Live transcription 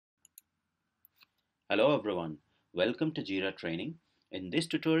Hello everyone, welcome to Jira training. In this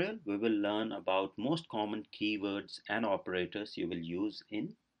tutorial, we will learn about most common keywords and operators you will use in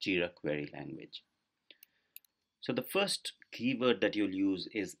Jira Query Language. So the first keyword that you'll use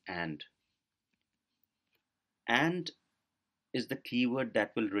is and. And is the keyword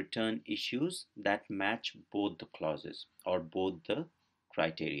that will return issues that match both the clauses or both the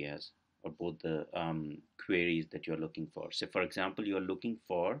criterias or both the queries that you're looking for. So for example, you're looking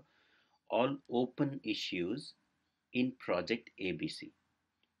for all open issues in project ABC.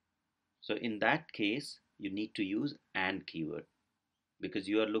 So in that case, you need to use and keyword because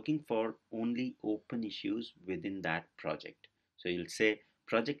you are looking for only open issues within that project. So you'll say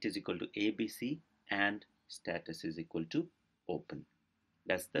project is equal to ABC and status is equal to open.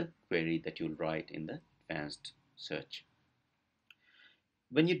 That's the query that you'll write in the advanced search.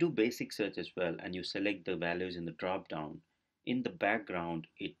 When you do basic search as well and you select the values in the drop down, in the background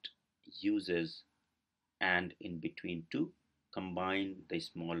it uses and in between to combine the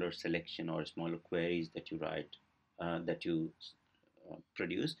smaller selection or smaller queries that you write that you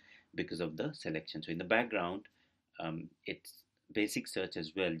produce because of the selection. So in the background, it's basic search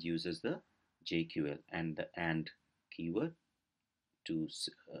as well uses the JQL and the and keyword to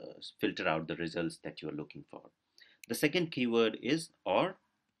filter out the results that you're looking for. The second keyword is or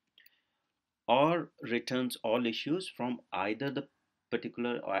returns all issues from either the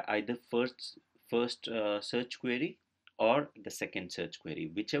particular or either first search query or the second search query,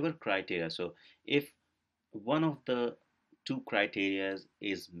 whichever criteria. So if one of the two criteria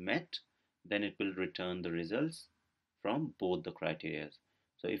is met, then it will return the results from both the criteria.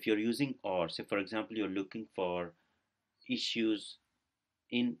 So if you're using or, say for example, you're looking for issues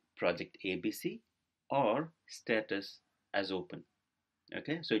in project ABC or status as open.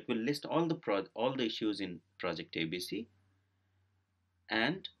 Okay, so it will list all the issues in project ABC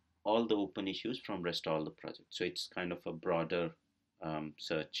and all the open issues from rest of all the projects. So it's kind of a broader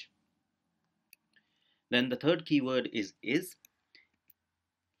search. Then the third keyword is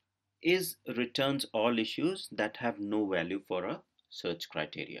returns all issues that have no value for a search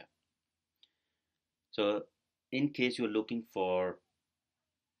criteria. So in case you're looking for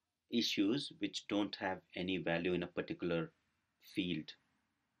issues which don't have any value in a particular field,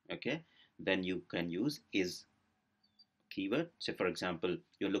 okay, then you can use is keyword. So for example,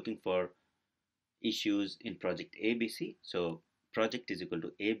 you're looking for issues in project ABC. So project is equal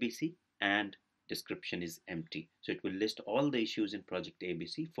to ABC and description is empty. So it will list all the issues in project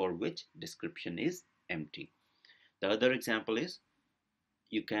ABC for which description is empty. The other example is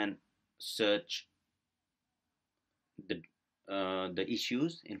you can search the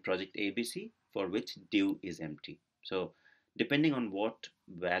issues in project ABC for which div is empty. So depending on what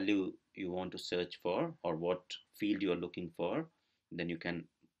value you want to search for or what field you are looking for, then you can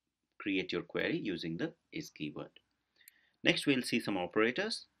create your query using the is keyword. Next, we'll see some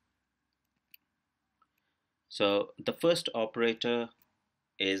operators. So the first operator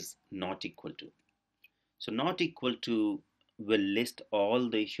is not equal to. So not equal to will list all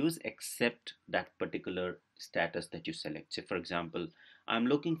the issues except that particular status that you select. So for example, I'm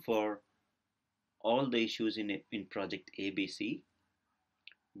looking for all the issues in project ABC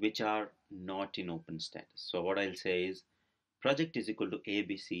which are not in open status. So what I'll say is project is equal to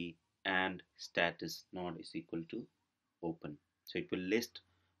ABC and status not is equal to open. So it will list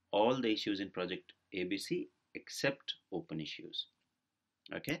all the issues in project ABC except open issues.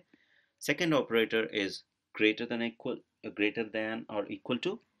 Okay. Second operator is greater than or equal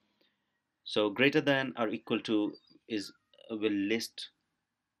to. So greater than or equal to is will list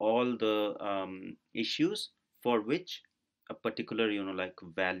all the issues for which a particular like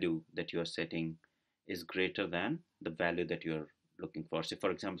value that you are setting is greater than the value that you are looking for. So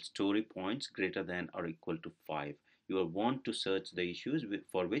for example, story points greater than or equal to 5. You will want to search the issues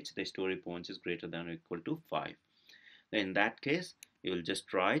for which the story points is greater than or equal to 5. Then in that case, you will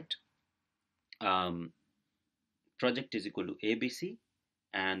just write project is equal to ABC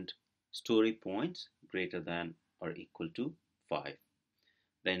and story points greater than or equal to 5.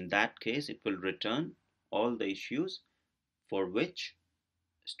 Then in that case, it will return all the issues for which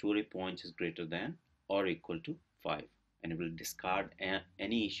story points is greater than or equal to 5, and it will discard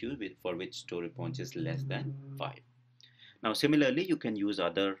any issue for which story points is less than 5. Now similarly, you can use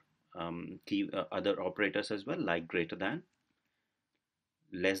other other operators as well, like greater than,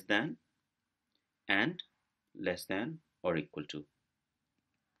 less than, and less than or equal to.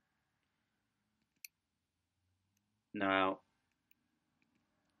 Now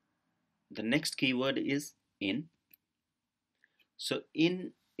the next keyword is in. So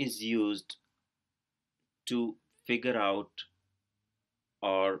in is used to figure out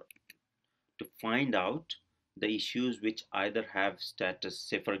or to find out the issues which either have status.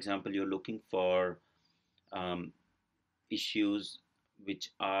 Say, for example, you're looking for um, issues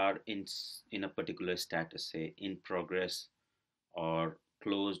which are in a particular status, say in progress or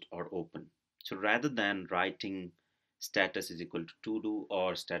closed or open. So rather than writing status is equal to do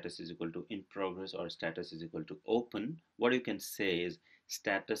or status is equal to in progress or status is equal to open, what you can say is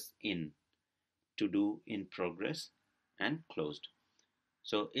status in, to do, in progress, and closed.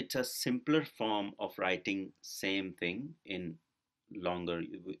 So it's a simpler form of writing same thing in longer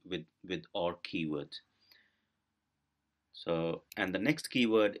with or keywords. So, and the next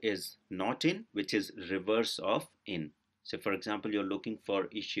keyword is not in, which is reverse of in. So for example, you're looking for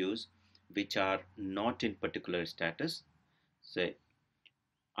issues which are not in particular status. Say,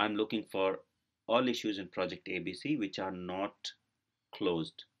 I'm looking for all issues in project ABC which are not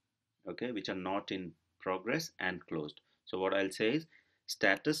closed, okay, which are not in progress and closed. So what I'll say is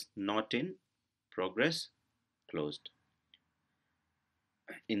status not in progress closed.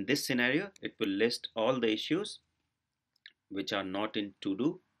 In this scenario, it will list all the issues which are not in to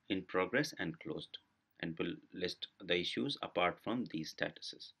do, in progress, and closed, and will list the issues apart from these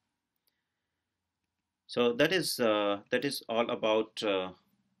statuses. So that is all about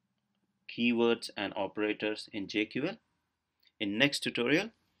keywords and operators in JQL. In next tutorial,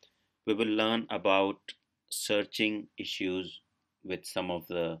 we will learn about searching issues with some of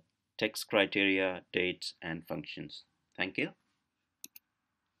the text criteria, dates, and functions. Thank you.